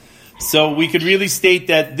So we could really state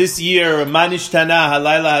that this year, Manish Tana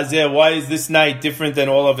Halayla Hazeh, why is this night different than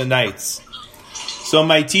all other nights? So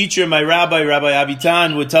my teacher, my Rabbi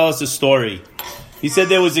Abitan, would tell us a story. He said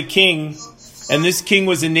there was a king, and this king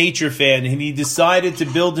was a nature fan, and he decided to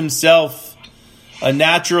build himself a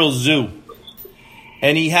natural zoo.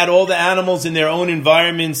 And he had all the animals in their own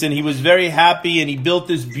environments, and he was very happy, and he built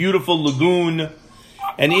this beautiful lagoon.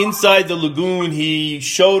 And inside the lagoon, he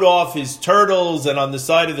showed off his turtles, and on the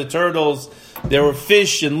side of the turtles, there were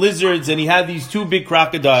fish and lizards, and he had these two big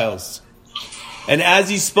crocodiles. And as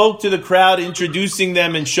he spoke to the crowd, introducing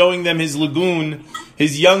them and showing them his lagoon,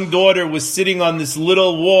 his young daughter was sitting on this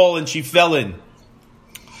little wall, and she fell in.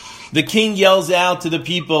 The king yells out to the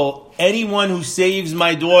people, anyone who saves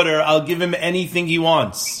my daughter, I'll give him anything he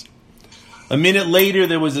wants. A minute later,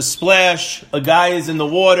 there was a splash. A guy is in the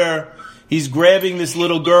water. He's grabbing this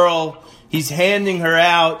little girl. He's handing her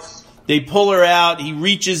out. They pull her out. He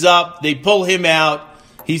reaches up. They pull him out.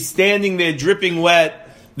 He's standing there dripping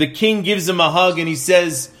wet. The king gives him a hug and he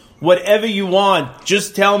says, whatever you want,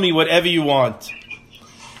 just tell me whatever you want.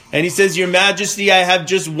 And he says, Your Majesty, I have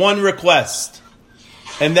just one request.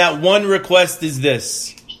 And that one request is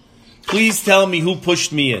this. Please tell me who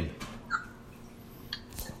pushed me in.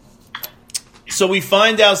 So we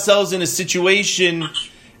find ourselves in a situation,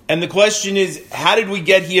 and the question is, how did we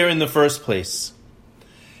get here in the first place?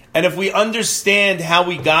 And if we understand how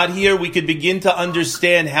we got here, we could begin to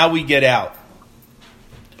understand how we get out.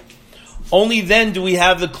 Only then do we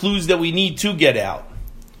have the clues that we need to get out.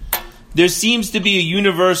 There seems to be a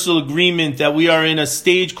universal agreement that we are in a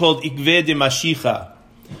stage called Ikveh de Mashiach,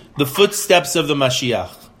 the footsteps of the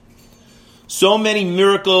Mashiach. So many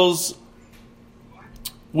miracles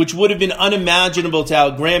which would have been unimaginable to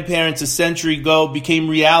our grandparents a century ago became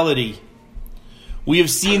reality. We have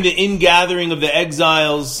seen the ingathering of the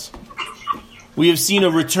exiles. We have seen a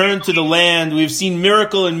return to the land. We have seen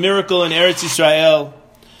miracle in Eretz Yisrael.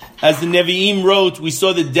 As the Nevi'im wrote, we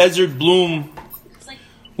saw the desert bloom.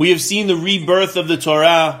 We have seen the rebirth of the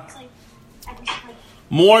Torah.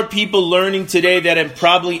 More people learning today than at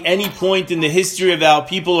probably any point in the history of our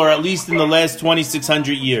people, or at least in the last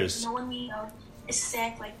 2,600 years. No one is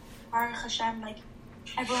sick, like Baruch Hashem, like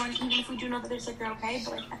everyone, even if we do know that they're sick, they're okay.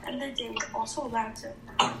 But like at the end of the day, we're also allowed to.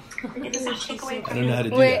 Like, it doesn't take away from I don't know how to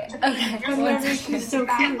do that. Okay. Your nervous is so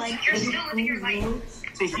bad. Like you're still living your life.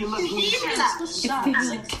 It's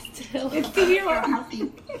the hero.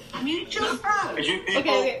 Mute your phone. Could you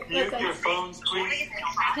people mute your phones, please?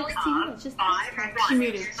 Just she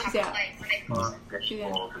muted. She's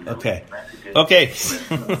out. Okay.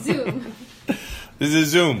 Zoom. This is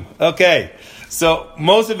Zoom. Okay. So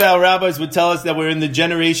most of our rabbis would tell us that we're in the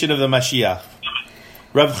generation of the Mashiach.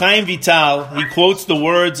 Rav Chaim Vital, he quotes the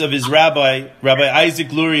words of his Rabbi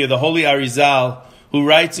Isaac Luria, the Holy Arizal, who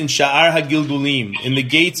writes in Sha'ar HaGilgulim, in the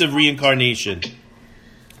gates of reincarnation.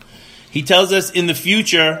 He tells us in the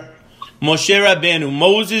future, Moshe Rabbeinu,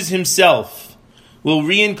 Moses himself, will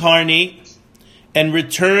reincarnate and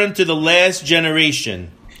return to the last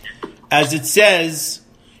generation. As it says,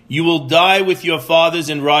 you will die with your fathers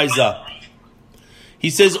and rise up. He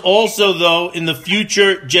says also, though, in the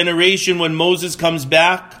future generation when Moses comes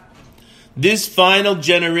back, this final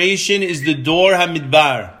generation is the Dor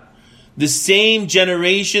HaMidbar, the same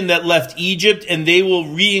generation that left Egypt, and they will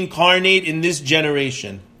reincarnate in this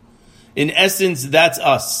generation. In essence, that's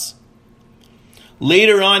us.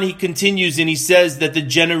 Later on, he continues and he says that the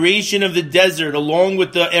generation of the desert, along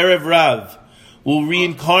with the Erev Rav, will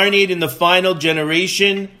reincarnate in the final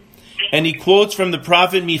generation. And he quotes from the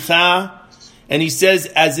prophet Micha, and he says,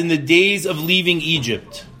 as in the days of leaving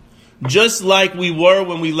Egypt. Just like we were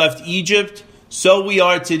when we left Egypt, so we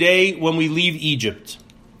are today when we leave Egypt.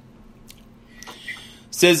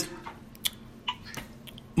 Says,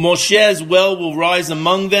 Moshe as well will rise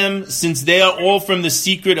among them, since they are all from the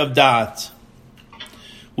secret of Da'at.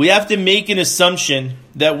 We have to make an assumption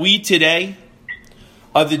that we today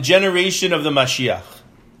are the generation of the Mashiach.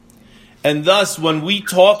 And thus, when we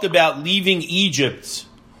talk about leaving Egypt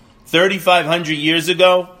 3,500 years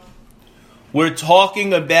ago, we're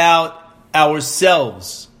talking about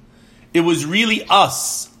ourselves. It was really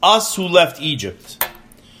us who left Egypt.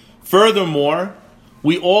 Furthermore,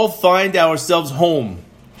 we all find ourselves home,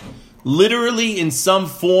 literally in some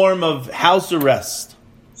form of house arrest.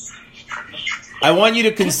 I want you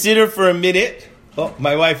to consider for a minute,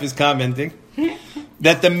 my wife is commenting,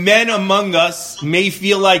 that the men among us may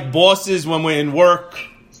feel like bosses when we're in work,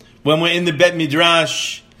 when we're in the Bet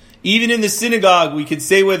Midrash, even in the synagogue, we could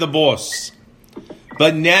say we're the boss.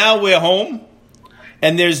 But now we're home,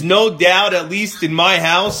 and there's no doubt, at least in my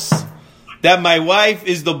house, that my wife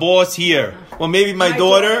is the boss here. Or maybe my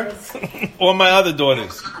daughter or my other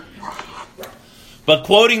daughters. But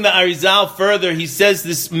quoting the Arizal further, he says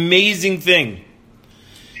this amazing thing.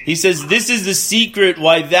 He says, this is the secret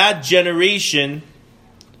why that generation,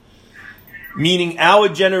 meaning our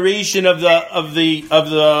generation of the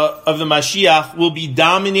Mashiach, will be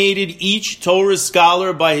dominated, each Torah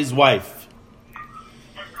scholar, by his wife.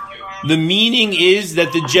 The meaning is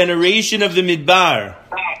that the generation of the Midbar,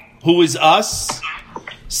 who is us,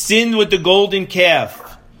 sinned with the golden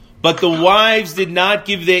calf, but the wives did not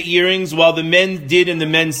give their earrings while the men did, and the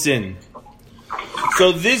men sinned.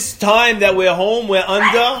 So this time that we're home, we're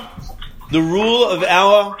under the rule of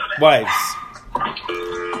our wives.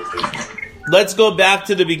 Let's go back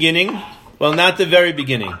to the beginning. Well, not the very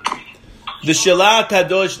beginning. The Shelah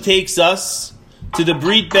Kadosh takes us to the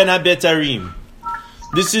Brit Ben HaBetarim.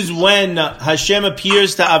 This is when Hashem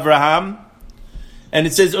appears to Abraham, and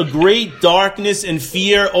it says a great darkness and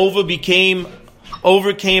fear overcame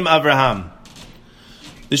Abraham.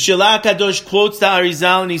 The Shelah Kadosh quotes the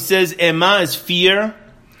Arizal, and he says, Ema is fear.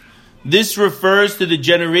 This refers to the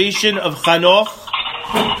generation of Chanoch,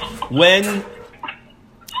 when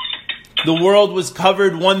the world was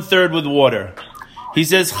covered 1/3 with water. He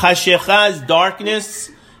says, Chashecha is darkness.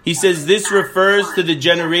 He says this refers to the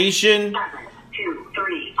generation. 2,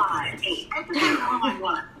 3, 5, 8.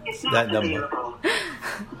 That number.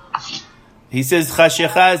 He says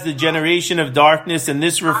Chashecha is the generation of darkness, and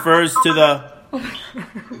this refers to the...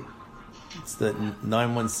 It's the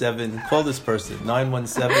 917. Call this person.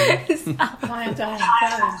 917.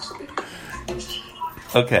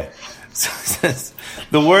 Okay. So it says,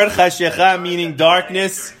 the word Chashecha, meaning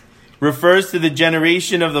darkness, refers to the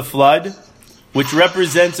generation of the flood, which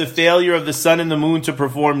represents a failure of the sun and the moon to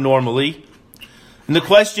perform normally. And the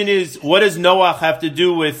question is, what does Noach have to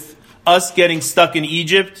do with us getting stuck in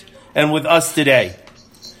Egypt and with us today?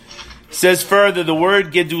 It says further, the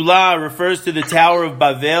word Gedulah refers to the Tower of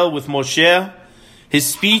Bavel with Moshe, his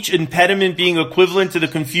speech impediment being equivalent to the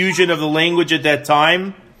confusion of the language at that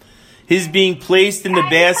time, his being placed in the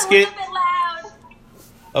basket.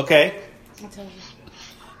 Okay.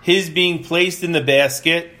 His being placed in the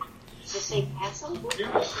basket.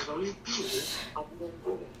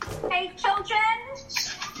 Hey, children,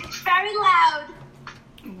 it's very loud.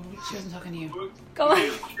 She wasn't talking to you. Go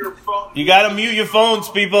on. You gotta mute your phones,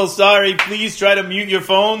 people. Sorry, please try to mute your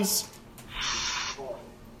phones.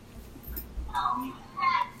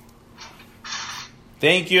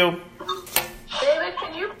 Thank you. David,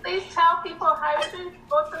 can you please tell people how to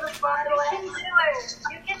go to the far left? You can mute it.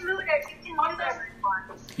 You can mute everyone.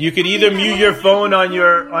 You could either mute your phone on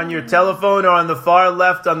your telephone, or on the far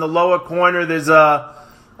left, on the lower corner, there's a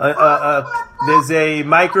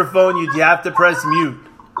microphone. You have to press mute.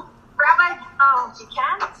 Rabbi, you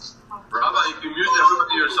can't? Rabbi, you can mute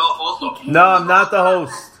everybody yourself also. No, I'm not the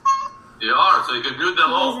host. You are, so you can mute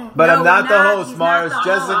them all. But No, I'm not we're the not. host, He's Morris. not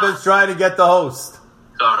the host. Jessica's trying to get the host.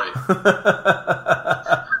 Sorry.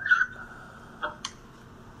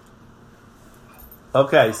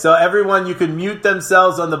 Okay, so everyone, you can mute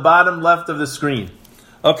themselves on the bottom left of the screen.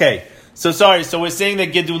 Okay, so sorry. So we're saying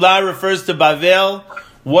that Gedulah refers to Bavel.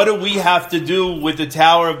 What do we have to do with the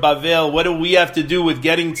Tower of Bavel? What do we have to do with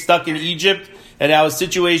getting stuck in Egypt and our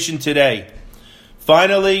situation today?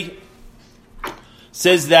 Finally,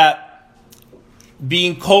 says that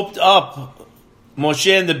being coped up,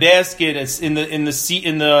 Moshe in the basket, in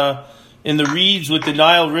the reeds with the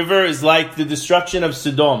Nile River, is like the destruction of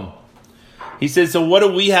Sedom. He says, so what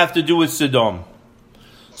do we have to do with Sedom?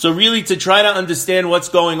 So really, to try to understand what's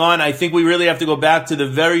going on, I think we really have to go back to the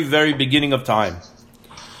very, very beginning of time.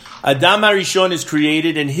 Adam HaRishon is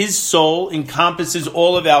created, and his soul encompasses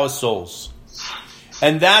all of our souls.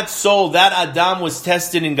 And that soul, that Adam, was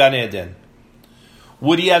tested in Gan Eden.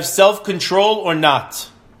 Would he have self-control or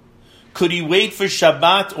not? Could he wait for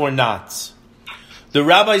Shabbat or not? The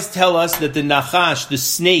rabbis tell us that the Nachash, the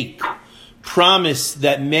snake, promised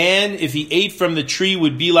that man, if he ate from the tree,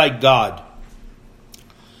 would be like God.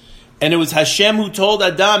 And it was Hashem who told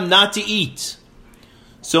Adam not to eat.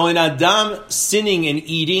 So in Adam sinning and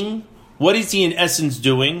eating, what is he in essence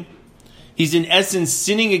doing? He's in essence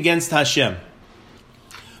sinning against Hashem.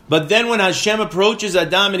 But then when Hashem approaches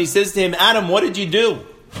Adam and he says to him, Adam, what did you do?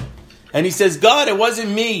 And he says, God, it wasn't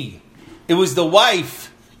me. It was the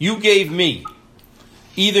wife you gave me.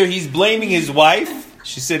 Either he's blaming his wife,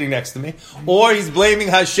 she's sitting next to me, or he's blaming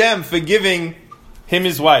Hashem for giving him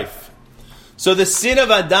his wife. So the sin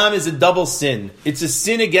of Adam is a double sin. It's a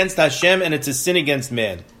sin against Hashem and it's a sin against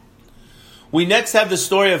man. We next have the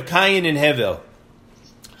story of Cain and Hevel.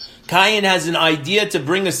 Cain has an idea to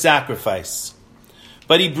bring a sacrifice,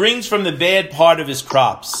 but he brings from the bad part of his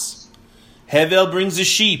crops. Hevel brings a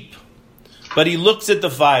sheep, but he looks at the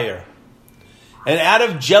fire. And out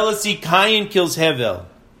of jealousy, Cain kills Hevel.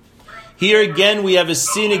 Here again, we have a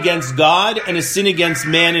sin against God and a sin against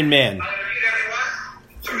man and man. You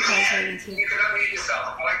can unmute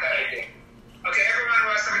yourself. I like that idea. Okay, everyone who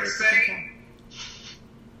has something to say,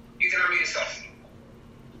 you can unmute yourself.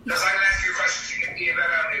 Because I'm going to ask you a question, so you can be a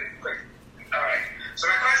better unmute quick. All right. So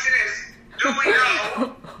my question is, do we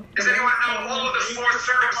know, does anyone know all of the four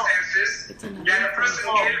circumstances that a person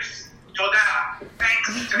gives Todah,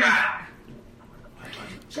 thanks to God?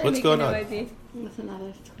 What's going on? That's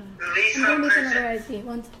another Lisa, I'm going to make another ID.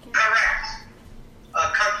 1 second. correct.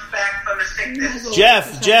 Comes back from the sickness.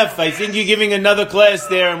 Jeff, I think you're giving another class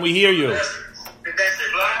there and we hear you. Anybody?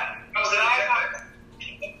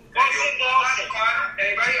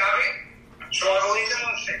 Traveling?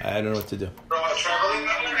 I don't know what to do. Traveling?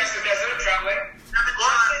 What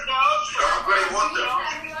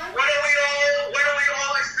are we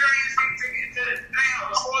all experiencing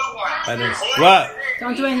now? I don't know. What?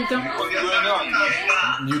 Don't do anything.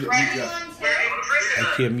 Mute Jeff.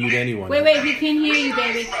 I can't mute anyone. Wait, he can't hear you,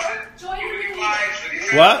 baby.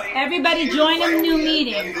 What? Everybody join a new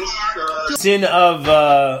meeting. Sin of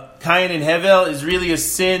Cain and Hevel is really a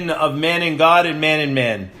sin of man and God and man and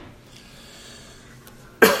man.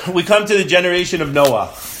 We come to the generation of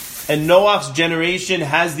Noah. And Noah's generation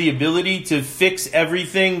has the ability to fix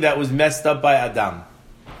everything that was messed up by Adam.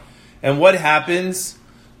 And what happens?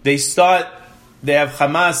 They have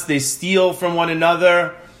Hamas, they steal from one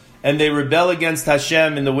another, and they rebel against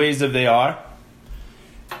Hashem in the ways of they are.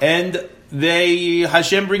 And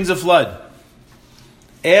Hashem brings a flood.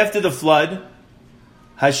 After the flood,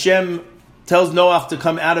 Hashem tells Noah to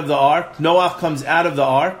come out of the ark. Noah comes out of the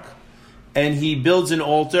ark, and he builds an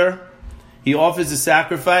altar. He offers a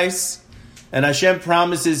sacrifice, and Hashem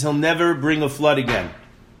promises he'll never bring a flood again.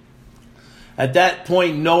 At that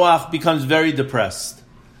point, Noah becomes very depressed.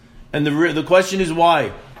 And the question is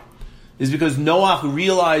why? Is because Noah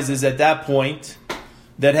realizes at that point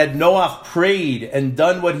that had Noah prayed and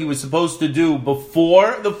done what he was supposed to do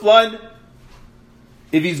before the flood,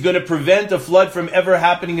 if he's going to prevent a flood from ever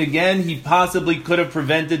happening again, he possibly could have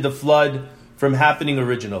prevented the flood from happening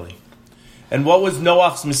originally. And what was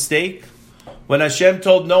Noah's mistake? When Hashem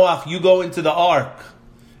told Noah, you go into the ark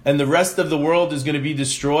and the rest of the world is going to be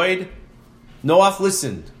destroyed, Noah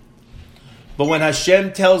listened. But when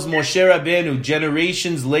Hashem tells Moshe Rabbeinu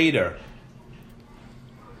generations later,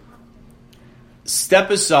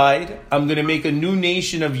 step aside, I'm going to make a new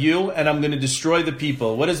nation of you and I'm going to destroy the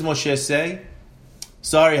people. What does Moshe say?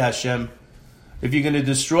 Sorry, Hashem. If you're going to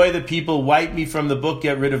destroy the people, wipe me from the book,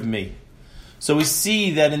 get rid of me. So we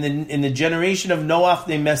see that in the generation of Noah,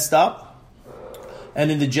 they messed up.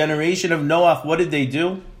 And in the generation of Noah, what did they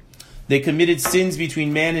do? They committed sins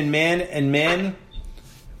between man and man and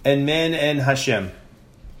man and Hashem.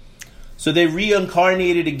 So they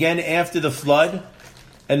reincarnated again after the flood,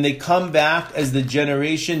 and they come back as the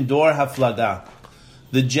generation Dor Haflada,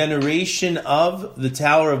 the generation of the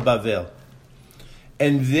Tower of Bavel.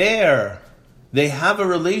 And there, they have a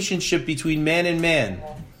relationship between man and man,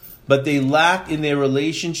 but they lack in their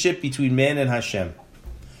relationship between man and Hashem.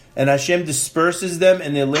 And Hashem disperses them,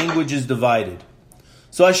 and their language is divided.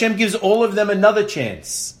 So Hashem gives all of them another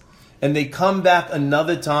chance. And they come back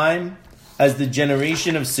another time as the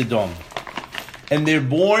generation of Sedom. And they're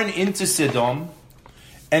born into Sedom.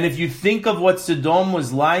 And if you think of what Sedom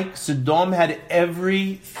was like, Sedom had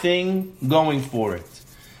everything going for it.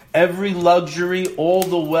 Every luxury, all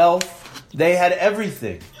the wealth, they had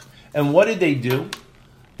everything. And what did they do?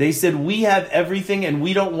 They said, we have everything and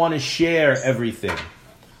we don't want to share everything.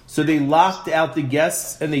 So they locked out the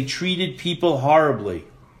guests and they treated people horribly.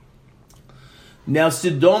 Now,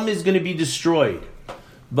 Sedom is going to be destroyed.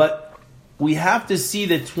 But we have to see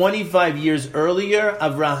that 25 years earlier,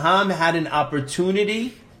 Abraham had an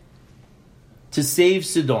opportunity to save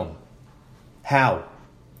Sedom. How?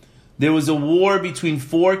 There was a war between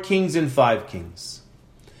 4 kings and 5 kings.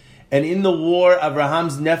 And in the war,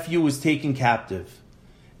 Abraham's nephew was taken captive.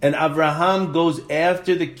 And Abraham goes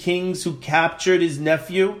after the kings who captured his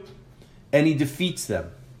nephew, and he defeats them.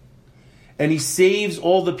 And he saves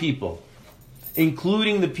all the people,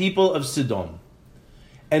 including the people of Sedom.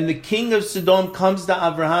 And the king of Sedom comes to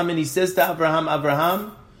Abraham and he says to Abraham,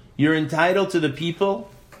 Abraham, you're entitled to the people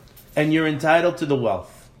and you're entitled to the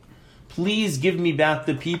wealth. Please give me back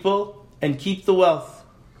the people and keep the wealth.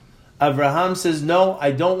 Abraham says, no,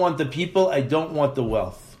 I don't want the people, I don't want the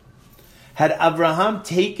wealth. Had Abraham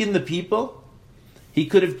taken the people, he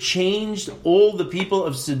could have changed all the people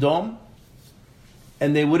of Sedom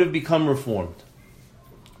and they would have become reformed.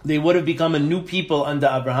 They would have become a new people under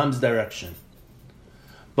Abraham's direction.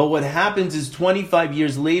 But what happens is 25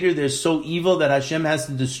 years later, they're so evil that Hashem has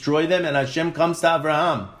to destroy them, and Hashem comes to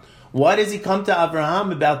Avraham. Why does he come to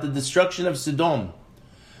Avraham about the destruction of Sedom?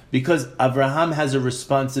 Because Avraham has a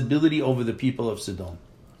responsibility over the people of Sedom.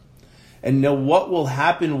 And now what will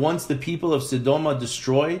happen once the people of Sedom are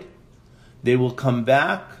destroyed? They will come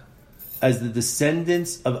back as the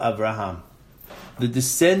descendants of Avraham. The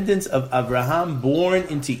descendants of Avraham born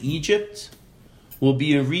into Egypt will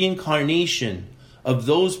be a reincarnation of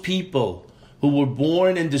those people who were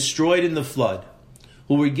born and destroyed in the flood,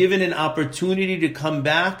 who were given an opportunity to come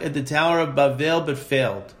back at the Tower of Bavel but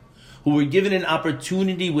failed, who were given an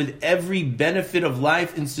opportunity with every benefit of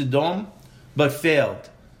life in Sedom but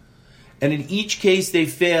failed. And in each case they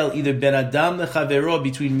fail, either ben adam lechavero,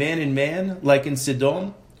 between man and man, like in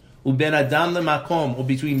Sedom, or ben adam lemakom, or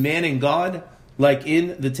between man and God, like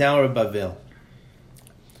in the Tower of Bavel.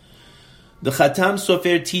 The Khatam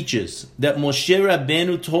Sofer teaches that Moshe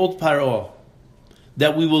Rabbeinu told Paro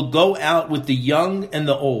that we will go out with the young and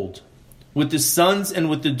the old, with the sons and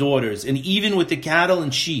with the daughters, and even with the cattle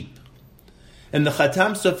and sheep. And the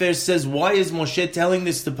Khatam Sofer says, why is Moshe telling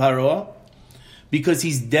this to Paro? Because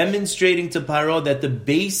he's demonstrating to Paro that the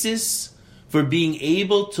basis for being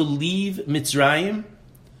able to leave Mitzrayim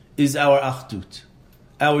is our achdut,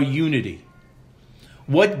 our unity.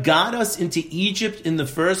 What got us into Egypt in the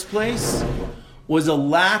first place was a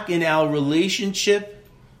lack in our relationship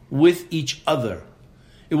with each other.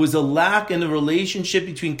 It was a lack in the relationship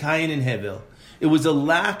between Cain and Hevel. It was a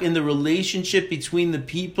lack in the relationship between the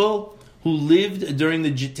people who lived during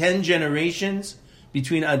the 10 generations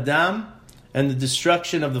between Adam and the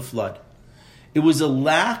destruction of the flood. It was a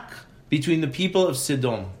lack between the people of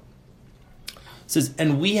Sedom. It says,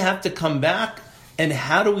 and we have to come back. And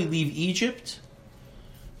how do we leave Egypt?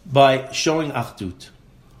 By showing achdut.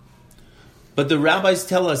 But the rabbis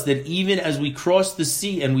tell us that even as we crossed the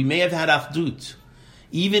sea, and we may have had achdut,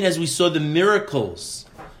 even as we saw the miracles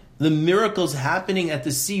happening at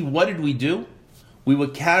the sea, what did we do? We were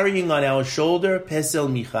carrying on our shoulder pesel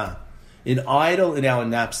micha, an idol in our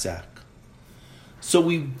knapsack. So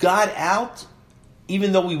we got out,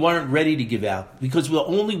 even though we weren't ready to give out, because the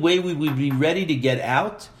only way we would be ready to get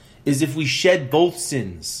out is if we shed both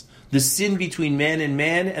sins. The sin between man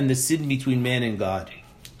and the sin between man and God.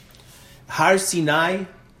 Har Sinai,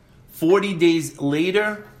 40 days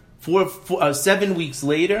later, 7 weeks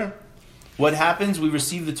later, what happens? We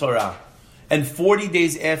receive the Torah. And 40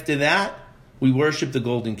 days after that, we worship the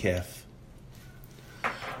golden calf.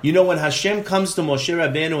 You know, when Hashem comes to Moshe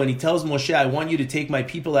Rabbeinu and he tells Moshe, I want you to take my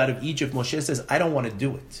people out of Egypt, Moshe says, I don't want to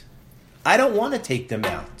do it. I don't want to take them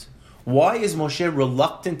out. Why is Moshe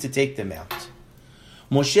reluctant to take them out?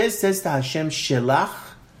 Moshe says to Hashem, Shelach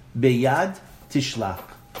beyad tishlach.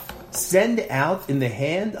 Send out in the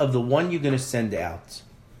hand of the one you're going to send out.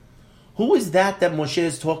 Who is that Moshe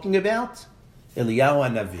is talking about? Eliyahu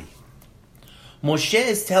HaNavi. Moshe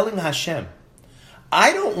is telling Hashem,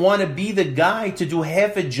 I don't want to be the guy to do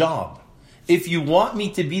half a job. If you want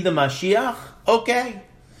me to be the Mashiach, okay.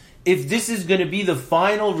 If this is going to be the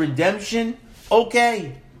final redemption,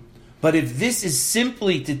 okay. But if this is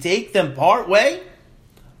simply to take them part way,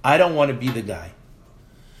 I don't want to be the guy.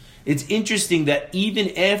 It's interesting that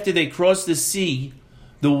even after they cross the sea,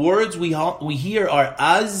 the words we hear are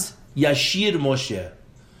Az Yashir Moshe.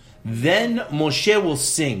 Then Moshe will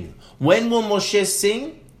sing. When will Moshe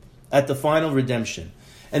sing? At the final redemption.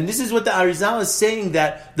 And this is what the Arizal is saying,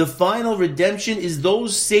 that the final redemption is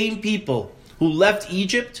those same people who left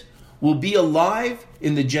Egypt will be alive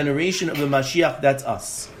in the generation of the Mashiach, that's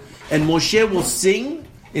us. And Moshe will sing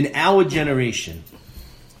in our generation.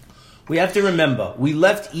 We have to remember, we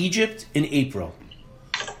left Egypt in April.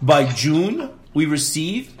 By June, we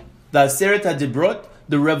received the Aseret HaDibrot,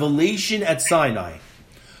 the revelation at Sinai.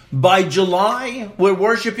 By July, we're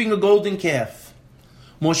worshipping a golden calf.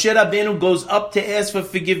 Moshe Rabbeinu goes up to ask for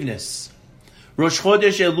forgiveness. Rosh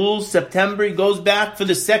Chodesh Elul, September, he goes back for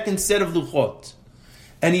the second set of Luchot.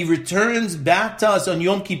 And he returns back to us on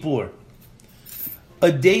Yom Kippur.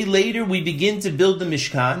 A day later, we begin to build the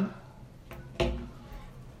Mishkan.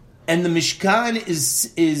 And the Mishkan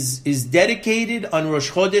is dedicated on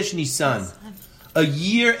Rosh Chodesh Nisan, a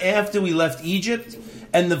year after we left Egypt.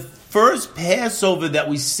 And the first Passover that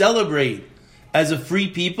we celebrate as a free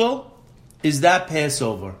people is that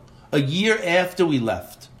Passover, a year after we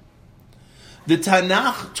left. The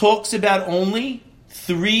Tanakh talks about only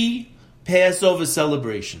 3 Passover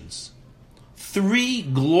celebrations. 3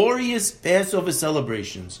 glorious Passover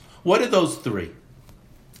celebrations. What are those 3?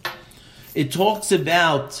 It talks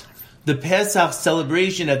about the Pesach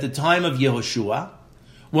celebration at the time of Yehoshua,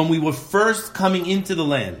 when we were first coming into the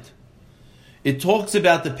land. it talks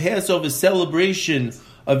about the Passover celebration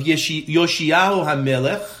of Yoshiyahu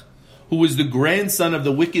HaMelech, who was the grandson of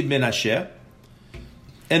the wicked Menashe.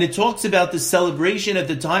 And it talks about the celebration at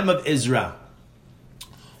the time of Ezra.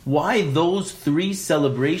 Why those three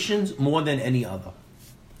celebrations more than any other?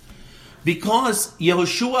 Because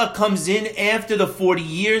Yehoshua comes in after the 40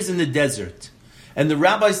 years in the desert. And the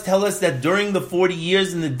rabbis tell us that during the 40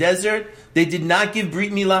 years in the desert, they did not give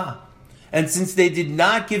Brit Milah. And since they did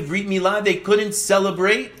not give Brit Milah, they couldn't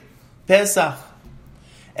celebrate Pesach.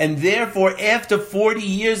 And therefore, after 40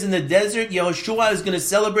 years in the desert, Yehoshua is going to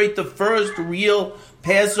celebrate the first real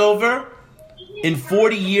Passover in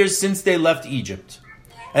 40 years since they left Egypt.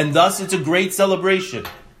 And thus, it's a great celebration.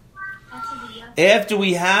 After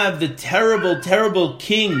we have the terrible, terrible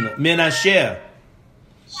king, Menashe,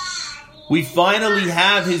 we finally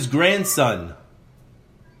have his grandson.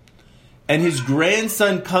 And his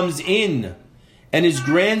grandson comes in. And his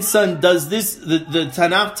grandson does this, the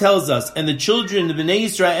Tanakh tells us, and the children of Bnei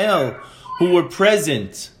Israel who were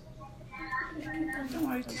present.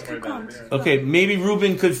 Okay, maybe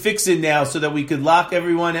Reuben could fix it now so that we could lock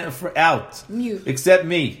everyone out. Mute. Except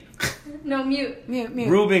me. No, mute.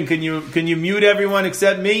 Reuben, can you mute everyone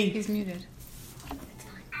except me? He's muted.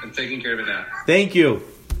 I'm taking care of it now. Thank you.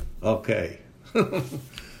 Okay.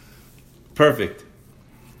 Perfect.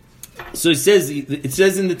 So it says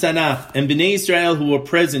in the Tanakh, and Bnei Israel who were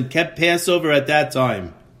present kept Passover at that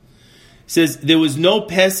time. It says, there was no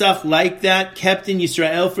Pesach like that kept in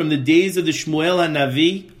Israel from the days of the Shmuel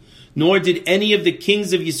HaNavi, nor did any of the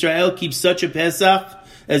kings of Israel keep such a Pesach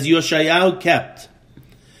as Yoshayahu kept.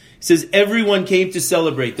 It says, everyone came to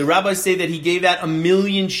celebrate. The rabbis say that he gave out 1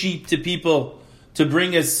 million sheep to people to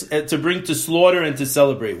bring to slaughter and to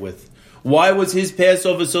celebrate with. Why was his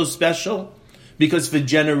Passover so special? Because for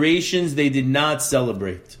generations they did not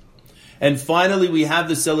celebrate. And finally we have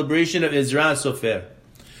the celebration of Ezra Sofer.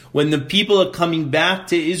 When the people are coming back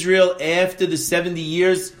to Israel after the 70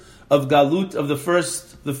 years of Galut of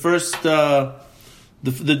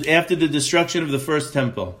after the destruction of the first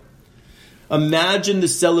temple. Imagine the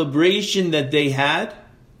celebration that they had,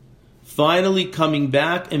 finally coming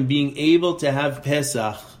back and being able to have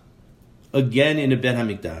Pesach again in a Bet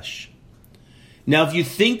HaMikdash. Now, if you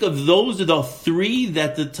think of those are the three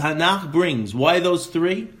that the Tanakh brings. Why those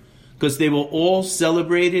three? Because they were all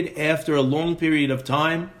celebrated after a long period of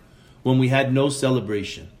time when we had no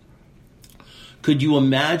celebration. Could you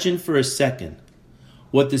imagine for a second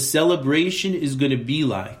what the celebration is going to be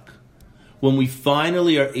like when we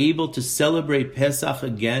finally are able to celebrate Pesach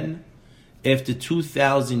again after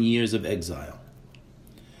 2,000 years of exile?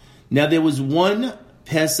 Now, there was one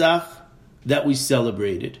Pesach that we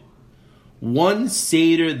celebrated, one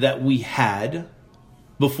Seder that we had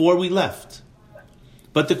before we left.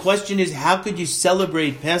 But the question is, how could you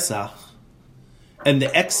celebrate Pesach and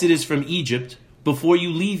the Exodus from Egypt before you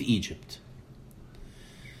leave Egypt?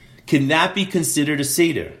 Can that be considered a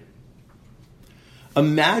Seder?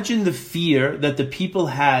 Imagine the fear that the people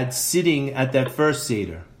had sitting at that first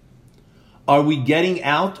Seder. Are we getting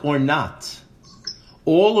out or not?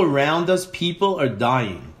 All around us, people are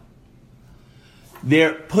dying.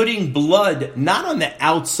 They're putting blood not on the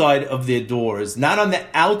outside of their doors, not on the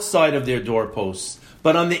outside of their doorposts,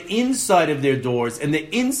 but on the inside of their doors and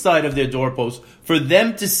the inside of their doorposts for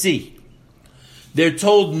them to see. They're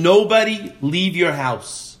told, nobody leave your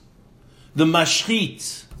house. The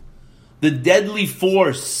mashchit, the deadly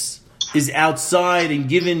force, is outside and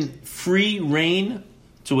given free rein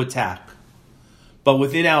to attack. But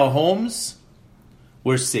within our homes,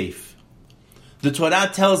 we're safe. The Torah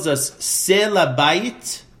tells us, Se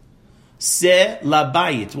labayit, Se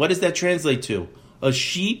labayit. What does that translate to? A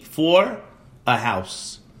sheep for a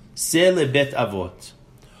house. Se lebet avot.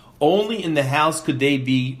 Only in the house could they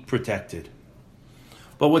be protected.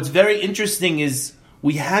 But what's very interesting is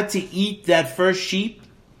we had to eat that first sheep.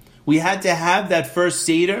 We had to have that first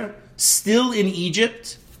Seder still in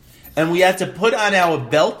Egypt. And we had to put on our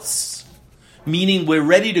belts, meaning we're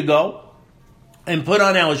ready to go, and put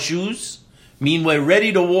on our shoes, meaning we're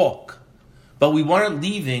ready to walk. But we weren't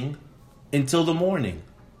leaving until the morning.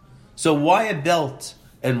 So why a belt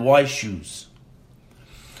and why shoes?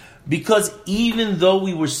 Because even though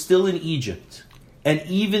we were still in Egypt, and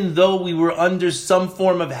even though we were under some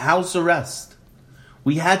form of house arrest,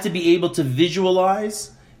 we had to be able to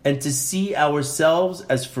visualize and to see ourselves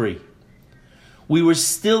as free. We were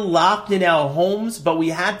still locked in our homes, but we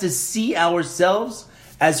had to see ourselves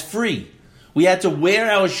as free. We had to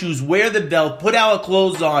wear our shoes, wear the belt, put our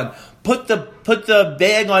clothes on, put the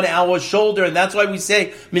bag on our shoulder, and that's why we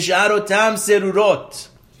say, Misharotam serurot.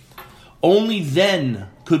 Only then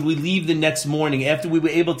could we leave the next morning after we were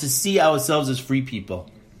able to see ourselves as free people?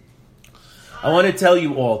 I want to tell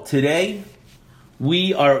you all, today,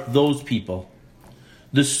 we are those people.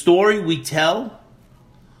 The story we tell,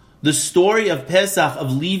 the story of Pesach,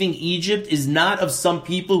 of leaving Egypt, is not of some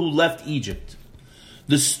people who left Egypt.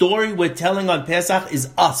 The story we're telling on Pesach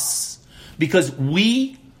is us. Because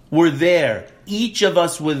we were there. Each of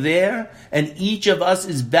us were there. And each of us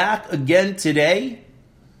is back again today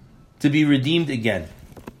to be redeemed again.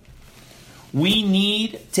 We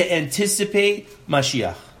need to anticipate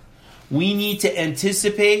Mashiach. We need to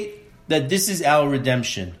anticipate that this is our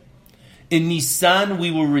redemption. In Nisan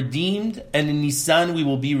we were redeemed, and in Nisan we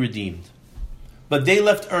will be redeemed. But they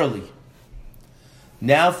left early.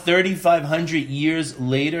 Now, 3,500 years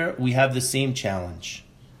later, we have the same challenge.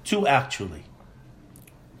 Two, actually.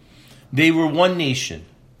 They were one nation.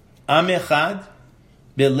 Am echad,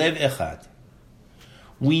 belev echad.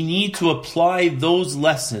 We need to apply those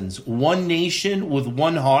lessons, one nation with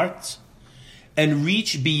one heart, and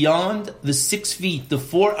reach beyond the 6 feet, the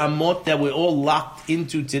 4 amot that we're all locked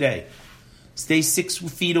into today. Stay 6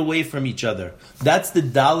 feet away from each other. That's the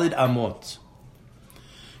Daled Amot.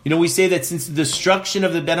 You know, we say that since the destruction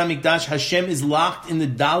of the Bet HaMikdash, Hashem is locked in the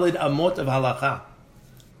Daled Amot of Halakha.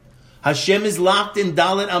 Hashem is locked in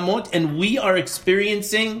Daled Amot, and we are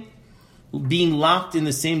experiencing being locked in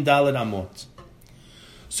the same Daled Amot.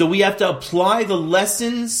 So we have to apply the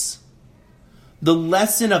lessons, the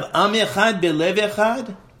lesson of Am Echad Belev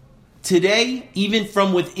Echad, today, even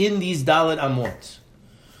from within these Daled Amot.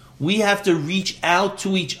 We have to reach out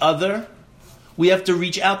to each other. We have to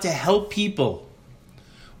reach out to help people.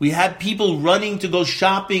 We had people running to go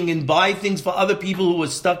shopping and buy things for other people who were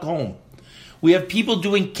stuck home. We have people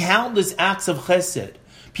doing countless acts of chesed.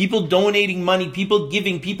 People donating money, people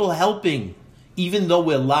giving, people helping, even though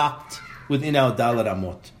we're locked within our Daled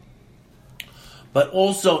Amot. But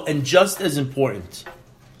also, and just as important,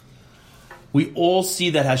 we all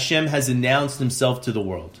see that Hashem has announced himself to the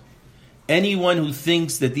world. Anyone who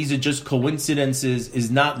thinks that these are just coincidences is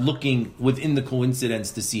not looking within the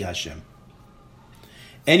coincidence to see Hashem.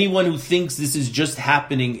 Anyone who thinks this is just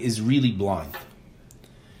happening is really blind.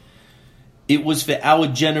 It was for our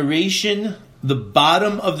generation, the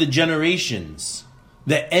bottom of the generations,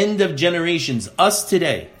 the end of generations, us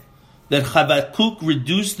today, that Habakkuk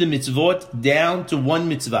reduced the mitzvot down to one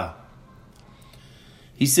mitzvah.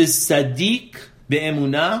 He says, Sadiq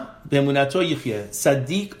be'emunah, be'emunato yichyeh.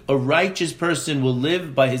 Sadiq, a righteous person, will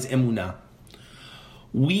live by his emunah.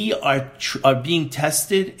 We are being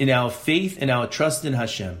tested in our faith and our trust in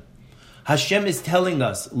Hashem. Hashem is telling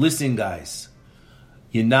us, listen guys,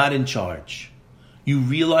 you're not in charge. You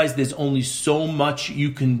realize there's only so much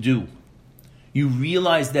you can do. You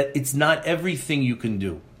realize that it's not everything you can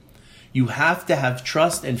do. You have to have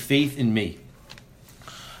trust and faith in me.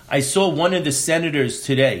 I saw one of the senators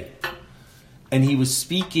today, and he was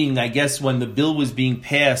speaking, I guess, when the bill was being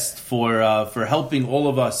passed for helping all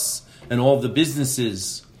of us and all of the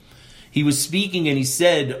businesses. He was speaking and he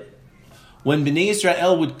said, when Bnei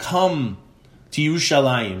Israel would come to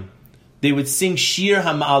Yerushalayim, they would sing Shir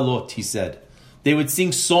HaMa'alot, he said. They would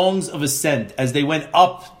sing songs of ascent as they went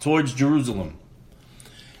up towards Jerusalem.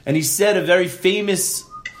 And he said a very famous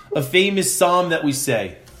psalm that we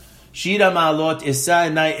say, Shir HaMa'alot Esa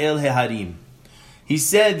Enai El Heharim. He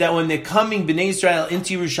said that when they're coming, Bnei Israel,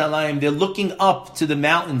 into Yerushalayim, they're looking up to the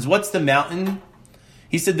mountains. What's the mountain?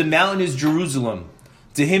 He said the mountain is Jerusalem.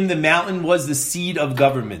 To him, the mountain was the seat of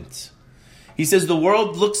government. He says the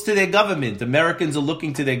world looks to their government. Americans are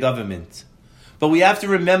looking to their government. But we have to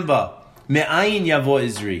remember, Me'ayin yavo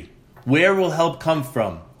Ezri. Where will help come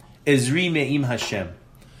from? Ezri me'im Hashem.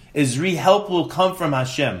 Ezri, help will come from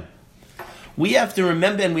Hashem. We have to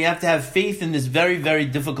remember and we have to have faith in this very, very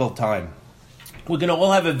difficult time. We're going to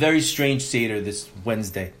all have a very strange Seder this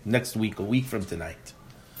Wednesday, next week, a week from tonight.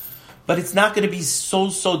 But it's not going to be so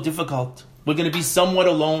difficult. We're going to be somewhat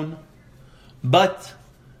alone. But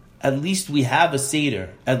at least we have a Seder.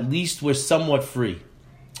 At least we're somewhat free.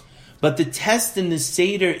 But the test in this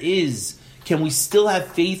Seder is, can we still have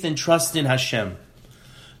faith and trust in Hashem?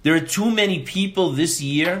 There are too many people this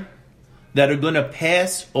year that are going to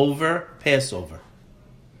pass over Passover.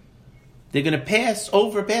 They're going to pass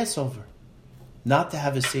over Passover. Not to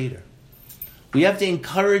have a Seder. We have to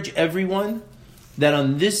encourage everyone that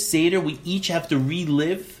on this Seder, we each have to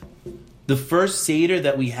relive the first Seder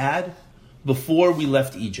that we had before we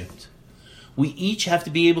left Egypt. We each have to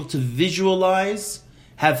be able to visualize,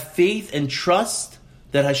 have faith and trust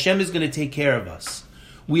that Hashem is going to take care of us.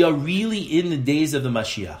 We are really in the days of the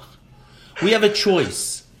Mashiach. We have a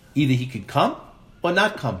choice. Either he could come or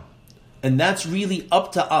not come. And that's really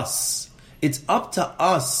up to us. It's up to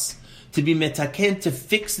us to be metaken, to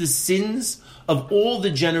fix the sins of all the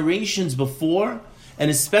generations before, and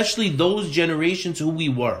especially those generations who we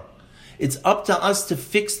were. It's up to us to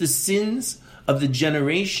fix the sins of the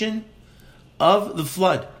generation of the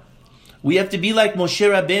flood. We have to be like Moshe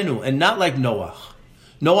Rabbeinu and not like Noach.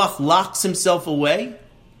 Noach locks himself away and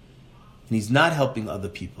he's not helping other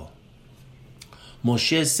people.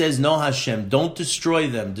 Moshe says, no Hashem, don't destroy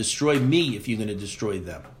them. Destroy me if you're going to destroy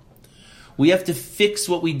them. We have to fix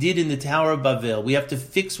what we did in the Tower of Bavel. We have to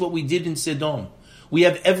fix what we did in Sedom. We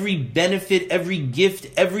have every benefit, every gift,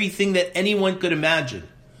 everything that anyone could imagine.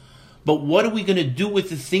 But what are we going to do with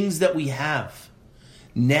the things that we have?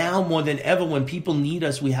 Now more than ever, when people need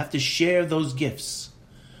us, we have to share those gifts.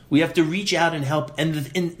 We have to reach out and help. And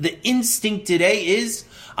the instinct today is,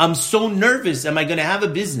 I'm so nervous. Am I going to have a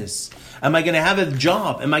business? Am I going to have a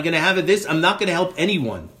job? Am I going to have this? I'm not going to help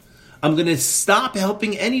anyone. I'm going to stop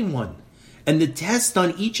helping anyone. And the test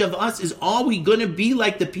on each of us is, are we going to be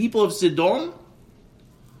like the people of Sedom?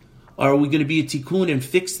 Or are we going to be a Tikkun and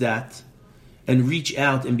fix that and reach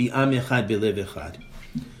out and be Am Echad Belev Echad?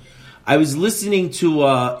 I was listening to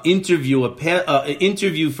an interview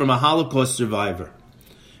from a Holocaust survivor.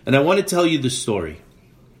 And I want to tell you the story.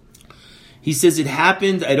 He says, it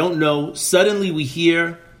happened, I don't know, suddenly we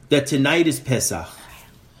hear that tonight is Pesach.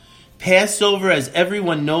 Passover, as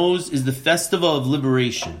everyone knows, is the festival of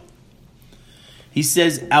liberation. He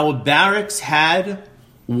says, our barracks had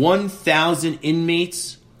 1,000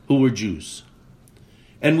 inmates who were Jews.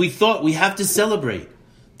 And we thought, we have to celebrate.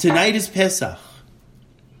 Tonight is Pesach.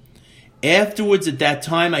 Afterwards, at that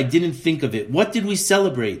time, I didn't think of it. What did we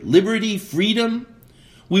celebrate? Liberty, freedom?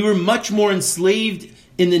 We were much more enslaved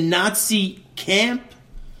in the Nazi camp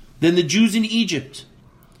than the Jews in Egypt.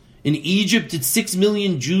 In Egypt, did 6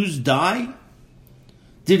 million Jews die?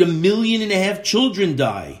 Did 1.5 million children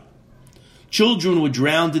die? Children were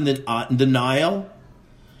drowned in the Nile,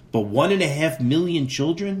 but 1.5 million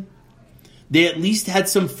children? They at least had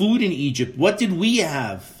some food in Egypt. What did we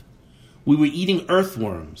have? We were eating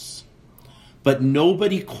earthworms. But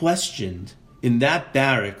nobody questioned in that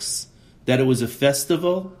barracks that it was a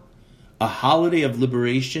festival, a holiday of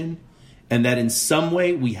liberation, and that in some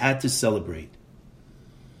way we had to celebrate.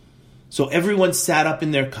 So everyone sat up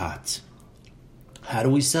in their cot. How do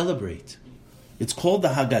we celebrate? It's called the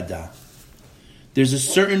Haggadah. There's a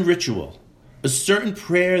certain ritual, a certain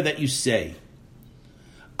prayer that you say.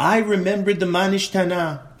 I remembered the Manish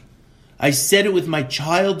Tanah. I said it with my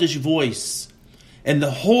childish voice. And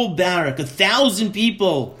the whole barrack, 1,000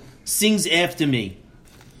 people, sings after me.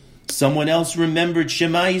 Someone else remembered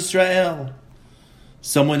Shema Yisrael.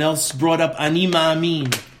 Someone else brought up Ani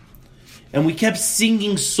Ma'amin. And we kept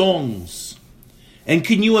singing songs. And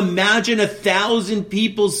can you imagine 1,000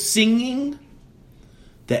 people singing?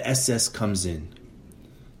 The SS comes in.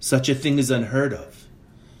 Such a thing is unheard of.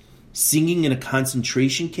 Singing in a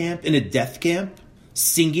concentration camp, in a death camp,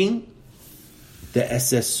 singing. The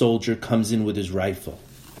SS soldier comes in with his rifle.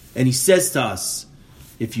 And he says to us,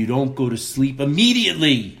 if you don't go to sleep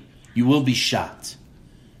immediately, you will be shot.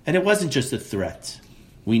 And it wasn't just a threat.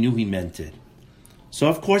 We knew he meant it. So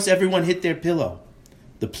of course everyone hit their pillow.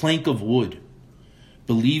 The plank of wood.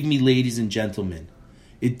 Believe me, ladies and gentlemen,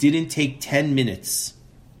 it didn't take 10 minutes.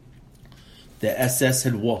 The SS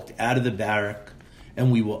had walked out of the barrack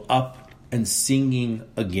and we were up and singing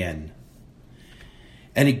again.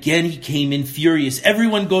 And again he came in furious.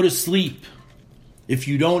 Everyone go to sleep. If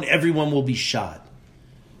you don't, everyone will be shot.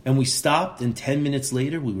 And we stopped, and 10 minutes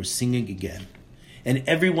later we were singing again. And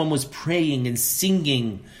everyone was praying and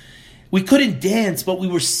singing. We couldn't dance, but we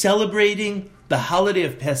were celebrating the holiday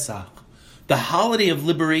of Pesach, the holiday of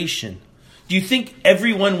liberation. Do you think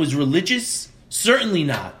everyone was religious? Certainly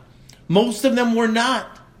not. Most of them were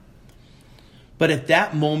not. But at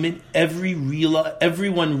that moment, everyone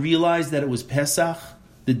realized that it was Pesach,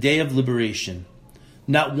 the day of liberation.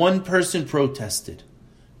 Not one person protested.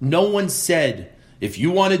 No one said, if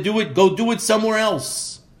you want to do it, go do it somewhere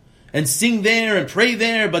else. And sing there and pray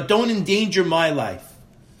there, but don't endanger my life.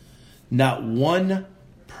 Not one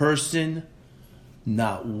person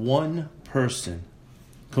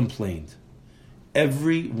complained.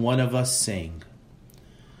 Every one of us sang.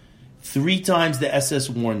 3 times the SS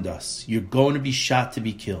warned us, you're going to be shot to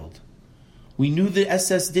be killed. We knew the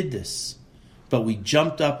SS did this. But we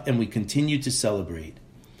jumped up and we continued to celebrate.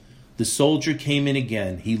 The soldier came in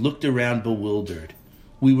again. He looked around bewildered.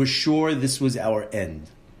 We were sure this was our end.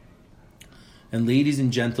 And ladies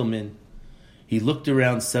and gentlemen, he looked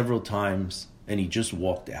around several times and he just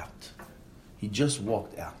walked out. He just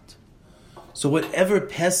walked out. So whatever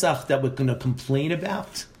Pesach that we're going to complain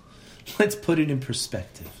about, let's put it in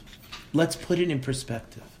perspective. let's put it in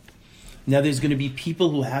perspective. Now there's going to be people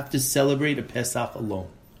who have to celebrate a Pesach alone.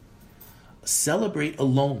 Celebrate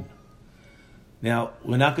alone. Now,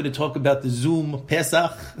 we're not going to talk about the Zoom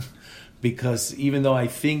Pesach, because even though I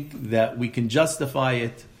think that we can justify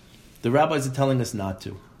it, the rabbis are telling us not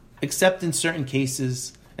to, except in certain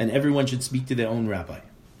cases, and everyone should speak to their own rabbi.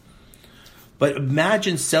 But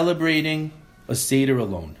imagine celebrating a Seder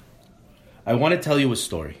alone. I want to tell you a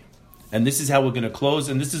story, and this is how we're going to close,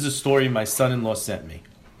 and this is a story my son-in-law sent me.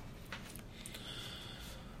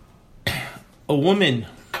 A woman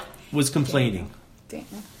was complaining.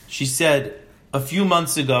 She said, a few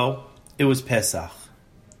months ago, it was Pesach,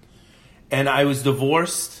 and I was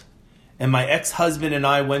divorced, and my ex-husband and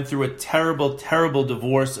I went through a terrible, terrible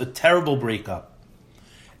divorce, a terrible breakup.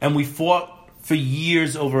 And we fought for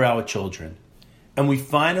years over our children. And we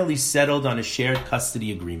finally settled on a shared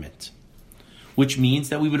custody agreement, which means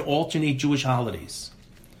that we would alternate Jewish holidays.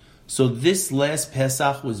 So this last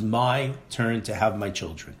Pesach was my turn to have my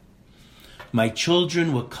children. My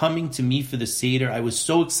children were coming to me for the Seder. I was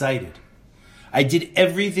so excited. I did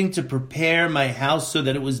everything to prepare my house so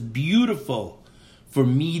that it was beautiful for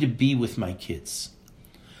me to be with my kids.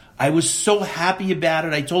 I was so happy about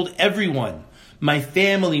it. I told everyone, my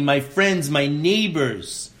family, my friends, my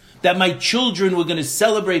neighbors, that my children were going to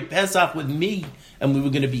celebrate Pesach with me and we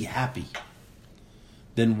were going to be happy.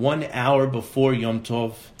 Then 1 hour before Yom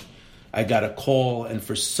Tov, I got a call, and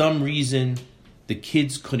for some reason, the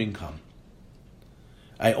kids couldn't come.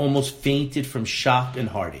 I almost fainted from shock and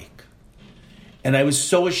heartache. And I was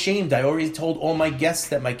so ashamed. I already told all my guests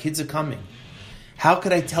that my kids are coming. How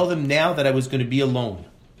could I tell them now that I was going to be alone?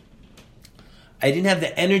 I didn't have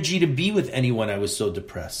the energy to be with anyone. I was so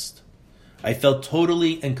depressed. I felt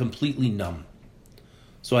totally and completely numb.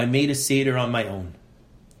 So I made a Seder on my own.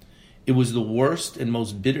 It was the worst and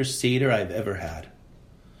most bitter Seder I've ever had.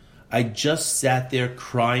 I just sat there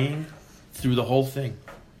crying through the whole thing.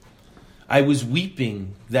 I was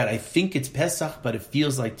weeping that I think it's Pesach, but it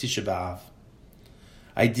feels like Tisha B'Av.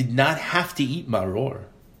 I did not have to eat maror.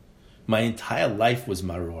 My entire life was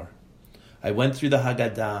maror. I went through the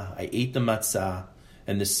Haggadah, I ate the matzah,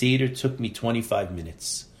 and the Seder took me 25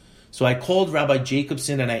 minutes. So I called Rabbi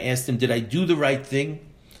Jacobson and I asked him, did I do the right thing?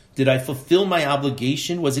 Did I fulfill my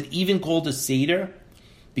obligation? Was it even called a Seder?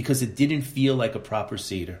 Because it didn't feel like a proper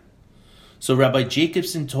Seder. So Rabbi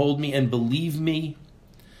Jacobson told me, and believe me,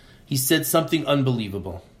 he said something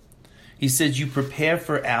unbelievable. He said, you prepare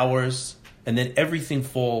for hours, and then everything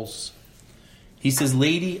falls. He says,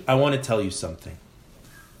 lady, I want to tell you something.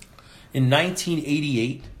 In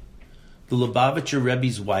 1988, the Lubavitcher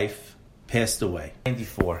Rebbe's wife passed away.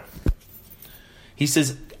 94. He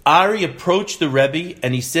says, Ari approached the Rebbe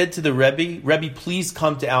and he said to the Rebbe, please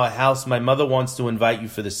come to our house. My mother wants to invite you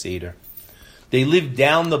for the Seder. They lived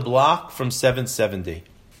down the block from 770.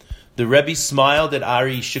 The Rebbe smiled at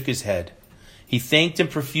Ari, shook his head. He thanked him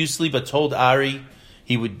profusely, but told Ari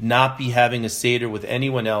he would not be having a Seder with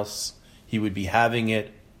anyone else. He would be having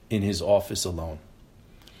it in his office alone.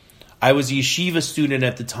 I was a yeshiva student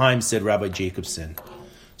at the time, said Rabbi Jacobson.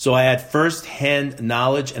 So I had first-hand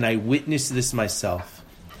knowledge and I witnessed this myself.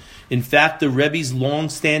 In fact, the Rebbe's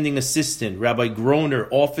long-standing assistant, Rabbi Groner,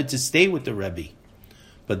 offered to stay with the Rebbe.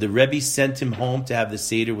 But the Rebbe sent him home to have the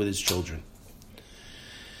Seder with his children.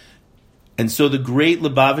 And so the great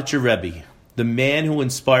Lubavitcher Rebbe, the man who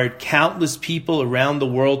inspired countless people around the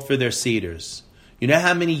world for their Seders. You know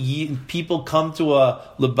how many people come to a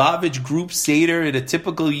Lubavitch group Seder in a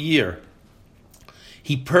typical year?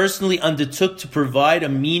 He personally undertook to provide a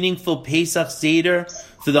meaningful Pesach Seder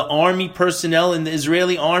for the army personnel in the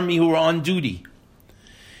Israeli army who were on duty.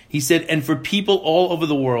 He said, and for people all over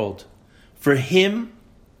the world. For him,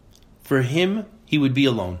 he would be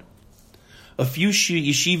alone. A few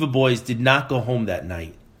yeshiva boys did not go home that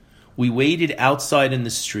night. We waited outside in the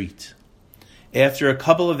street. After a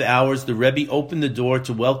couple of hours, the Rebbe opened the door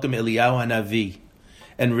to welcome Eliyahu Hanavi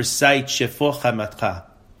and recite Shefo Chamatcha.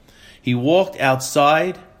 He walked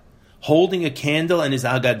outside, holding a candle and his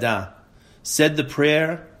Haggadah, said the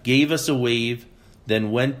prayer, gave us a wave,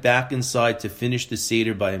 then went back inside to finish the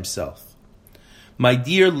Seder by himself. My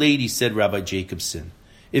dear lady, said Rabbi Jacobson,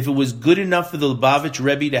 if it was good enough for the Lubavitch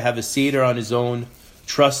Rebbe to have a Seder on his own,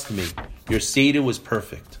 trust me, your Seder was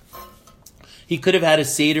perfect. He could have had a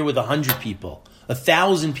Seder with 100 people,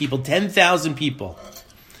 1,000 people, 10,000 people.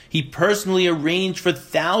 He personally arranged for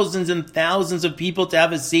thousands and thousands of people to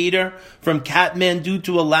have a Seder from Kathmandu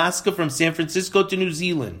to Alaska, from San Francisco to New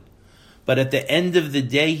Zealand. But at the end of the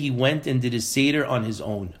day, he went and did his Seder on his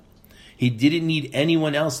own. He didn't need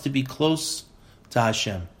anyone else to be close to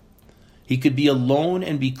Hashem. He could be alone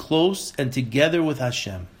and be close and together with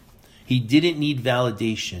Hashem. He didn't need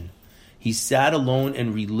validation. He sat alone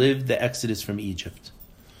and relived the exodus from Egypt.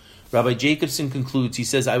 Rabbi Jacobson concludes, he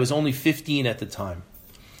says, I was only 15 at the time.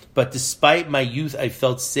 But despite my youth, I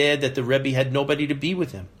felt sad that the Rebbe had nobody to be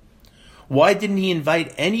with him. Why didn't he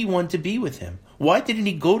invite anyone to be with him? Why didn't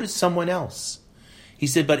he go to someone else? He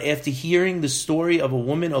said, but after hearing the story of a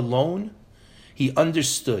woman alone, he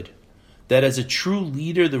understood that as a true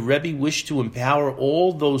leader, the Rebbe wished to empower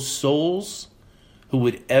all those souls who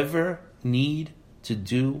would ever need to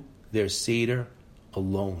do their Seder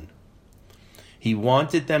alone. He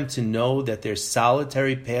wanted them to know that their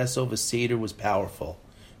solitary Passover Seder was powerful,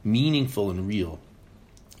 meaningful, and real.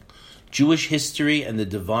 Jewish history and the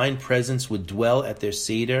divine presence would dwell at their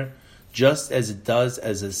Seder just as it does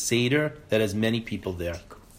as a Seder that has many people there.